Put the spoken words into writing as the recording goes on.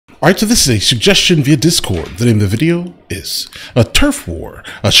Alright, so this is a suggestion via Discord. The name of the video is a turf war.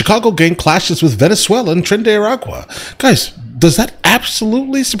 A Chicago gang clashes with Venezuelan Tren de Aragua. Guys, does that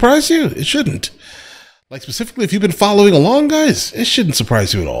absolutely surprise you? It shouldn't. Like, specifically, if you've been following along, guys, it shouldn't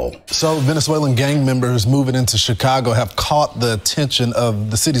surprise you at all. So Venezuelan gang members moving into Chicago have caught the attention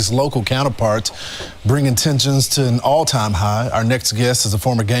of the city's local counterparts, bringing tensions to an all-time high. Our next guest is a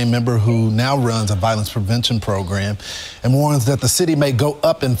former gang member who now runs a violence prevention program and warns that the city may go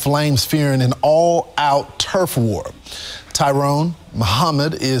up in flames, fearing an all-out turf war. Tyrone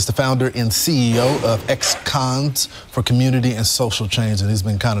Muhammad is the founder and CEO of Ex-Cons for Community and Social Change, and he's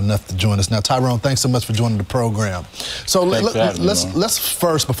been kind enough to join us. Now, Tyrone, thanks so much for joining the program. So let's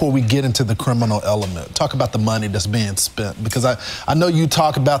first, before we get into the criminal element, talk about the money that's being spent, because I know you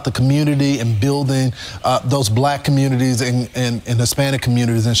talk about the community and building those black communities and Hispanic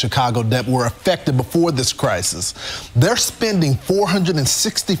communities in Chicago that were affected before this crisis. They're spending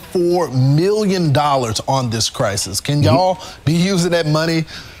 $464 million on this crisis. Can y'all be using that money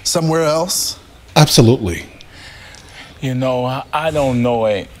somewhere else? Absolutely. You know, I don't know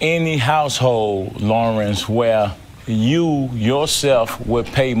any household, Lawrence, where you yourself would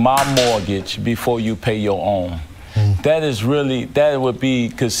pay my mortgage before you pay your own. That would be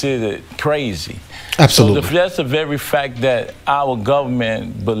considered crazy. Absolutely. So that's the very fact that our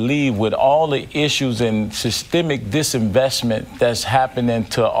government believe, with all the issues and systemic disinvestment that's happening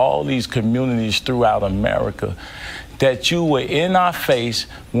to all these communities throughout America, that you were in our face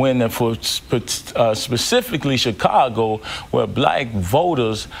when, specifically Chicago, where black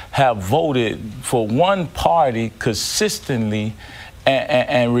voters have voted for one party consistently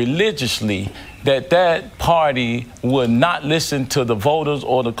and religiously, that party would not listen to the voters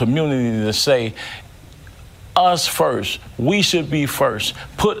or the community to say, us first, we should be first,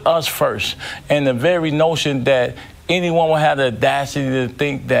 put us first. And the very notion that anyone would have the audacity to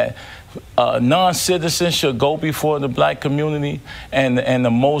think that non-citizens should go before the black community and the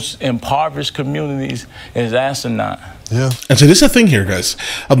most impoverished communities is asinine. Yeah. And so this is the thing here, guys.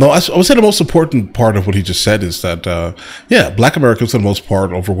 I would say the most important part of what he just said is that, yeah, black Americans for the most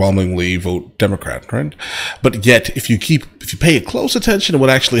part overwhelmingly vote Democrat, right? But yet, if you pay close attention to what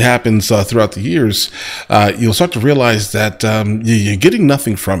actually happens throughout the years, you'll start to realize that you're getting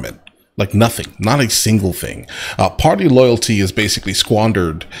nothing from it. Like nothing, not a single thing. Party loyalty is basically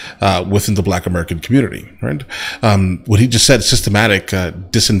squandered within the black American community, right? What he just said, systematic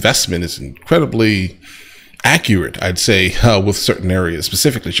disinvestment, is incredibly accurate, I'd say, with certain areas,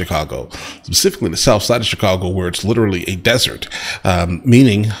 specifically Chicago, specifically the south side of Chicago, where it's literally a desert,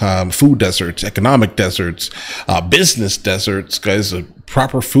 meaning food deserts, economic deserts, business deserts, guys, a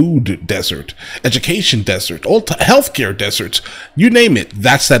proper food desert, education desert, healthcare deserts, you name it,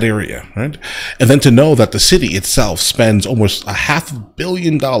 that's that area, right? And then to know that the city itself spends almost $500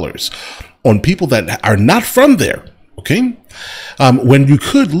 million on people that are not from there, okay? When you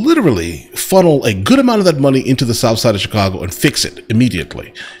could literally funnel a good amount of that money into the south side of Chicago and fix it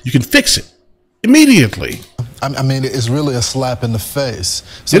immediately. You can fix it immediately. I mean, it's really a slap in the face.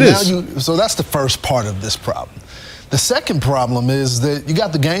 So so that's the first part of this problem. The second problem is that you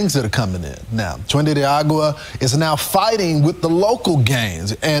got the gangs that are coming in now. Tren de Aragua is now fighting with the local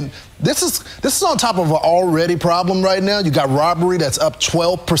gangs, and this is on top of an already problem right now. You got robbery that's up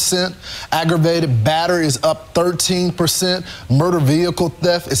 12%, aggravated battery is up 13%, motor vehicle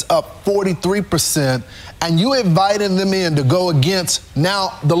theft is up 43%, and you invited them in to go against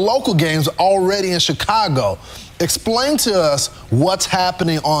now the local gangs already in Chicago. Explain to us what's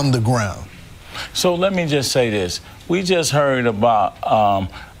happening on the ground. So let me just say this. We just heard about a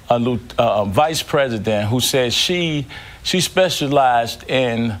vice president who said she specialized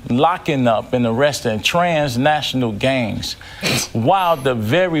in locking up and arresting transnational gangs, while the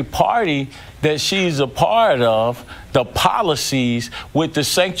very party that she's a part of, the policies with the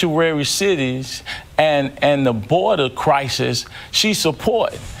sanctuary cities and the border crisis, she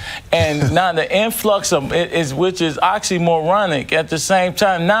support. And now the influx of it which is oxymoronic at the same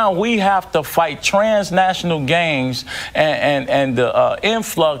time. Now we have to fight transnational gangs and the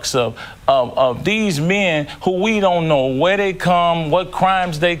influx of these men who we don't know where they come, what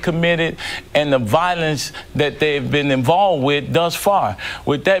crimes they committed, and the violence that they've been involved with thus far.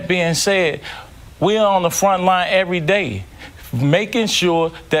 With that being said, we are on the front line every day, making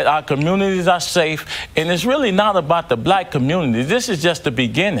sure that our communities are safe. And it's really not about the black community. This is just the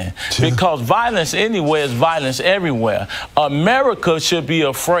beginning, because violence anywhere is violence everywhere. America should be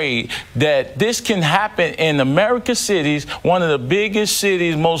afraid that this can happen in American cities, one of the biggest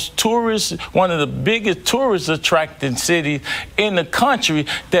cities, one of the biggest tourist attracting cities in the country,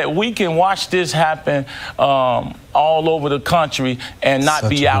 that we can watch this happen all over the country and not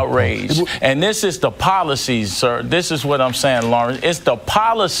be outraged. And this is the policies, sir. This is what I'm saying, Lawrence. It's the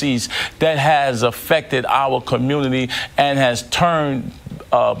policies that has affected our community and has turned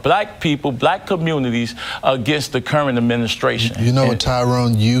black people, black communities against the current administration. You know what,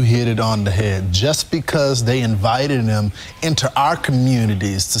 Tyrone, you hit it on the head. Just because they invited them into our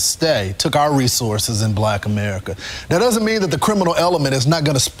communities to stay, took our resources in black America, that doesn't mean that the criminal element is not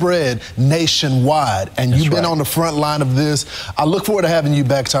going to spread nationwide. And you've been on the front line of this. I look forward to having you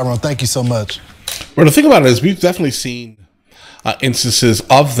back, Tyrone. Thank you so much. Well, the thing about it is we've definitely seen instances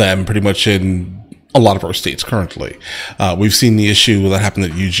of them pretty much in a lot of our states currently. We've seen the issue that happened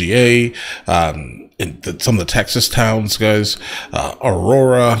at UGA, in some of the Texas towns, guys,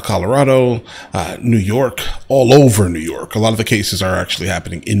 Aurora, Colorado, New York, all over New York. A lot of the cases are actually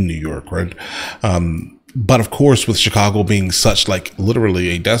happening in New York, right? But of course, with Chicago being such like literally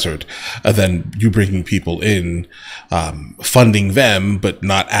a desert, then you bringing people in, funding them, but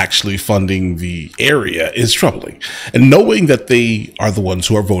not actually funding the area is troubling. And knowing that they are the ones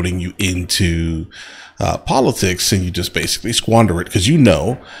who are voting you into politics, and you just basically squander it because you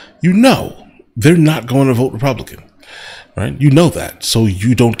know they're not going to vote Republican. Right? You know that. So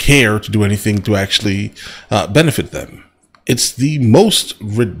you don't care to do anything to actually benefit them. It's the most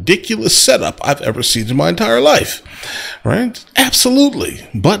ridiculous setup I've ever seen in my entire life, right? Absolutely.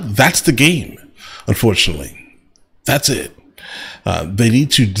 But that's the game, unfortunately. That's it. They need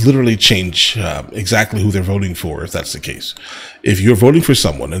to literally change exactly who they're voting for, if that's the case. If you're voting for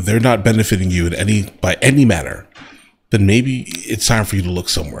someone and they're not benefiting you in by any manner, then maybe it's time for you to look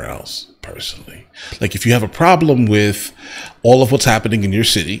somewhere else. Personally, like if you have a problem with all of what's happening in your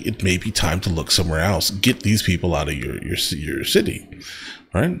city, it may be time to look somewhere else. Get these people out of your city,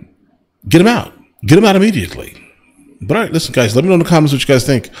 right? Get them out immediately. But all right, listen, guys, let me know in the comments what you guys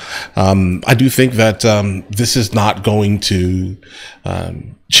think. I do think that this is not going to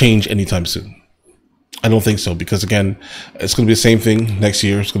change anytime soon. I don't think so, because again, it's going to be the same thing next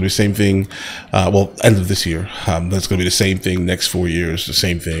year. It's going to be the same thing, well, end of this year. That's going to be the same thing next 4 years, the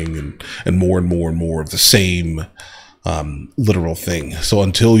same thing, and more and more and more of the same literal thing. So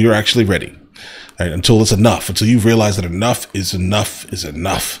until you're actually ready, right, until it's enough, until you realize that enough is enough is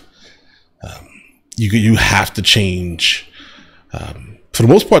enough, you have to change, for the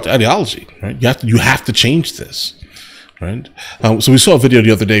most part, the ideology, right? You have to change this. Right. So we saw a video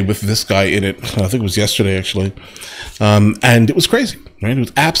the other day with this guy in it. I think it was yesterday, actually. And it was crazy. Right. It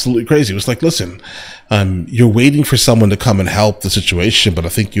was absolutely crazy. It was like, listen, you're waiting for someone to come and help the situation, but I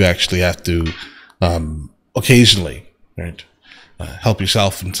think you actually have to occasionally, right, help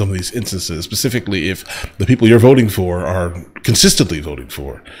yourself in some of these instances, specifically if the people you're voting for are consistently voting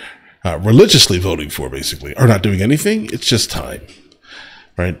for, religiously voting for, basically, are not doing anything. It's just time.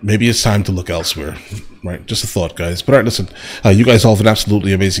 Right? Maybe it's time to look elsewhere. Right? Just a thought, guys. But all right, listen, you guys all have an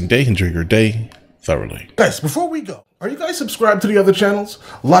absolutely amazing day. Enjoy your day thoroughly. Guys, before we go, are you guys subscribed to the other channels?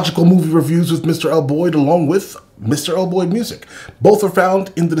 Logical Movie Reviews with Mr. L. Boyd, along with Mr. L. Boyd Music. Both are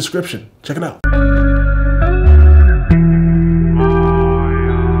found in the description. Check it out.